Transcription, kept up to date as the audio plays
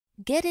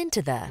Get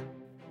into the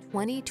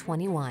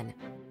 2021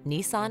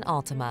 Nissan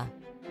Altima.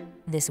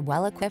 This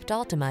well-equipped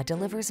Altima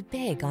delivers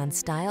big on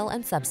style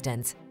and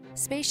substance.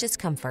 Spacious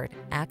comfort,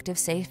 active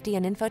safety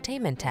and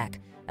infotainment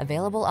tech,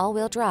 available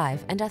all-wheel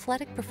drive and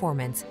athletic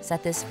performance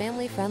set this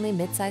family-friendly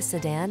midsize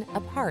sedan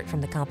apart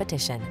from the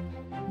competition.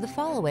 The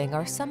following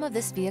are some of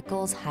this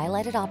vehicle's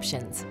highlighted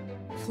options: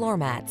 floor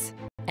mats,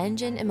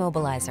 engine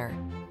immobilizer.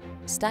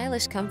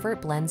 Stylish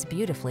comfort blends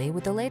beautifully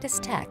with the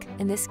latest tech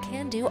in this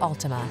can-do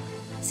Altima.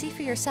 See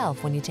for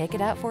yourself when you take it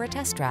out for a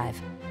test drive.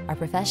 Our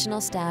professional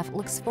staff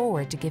looks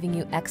forward to giving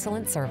you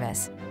excellent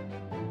service.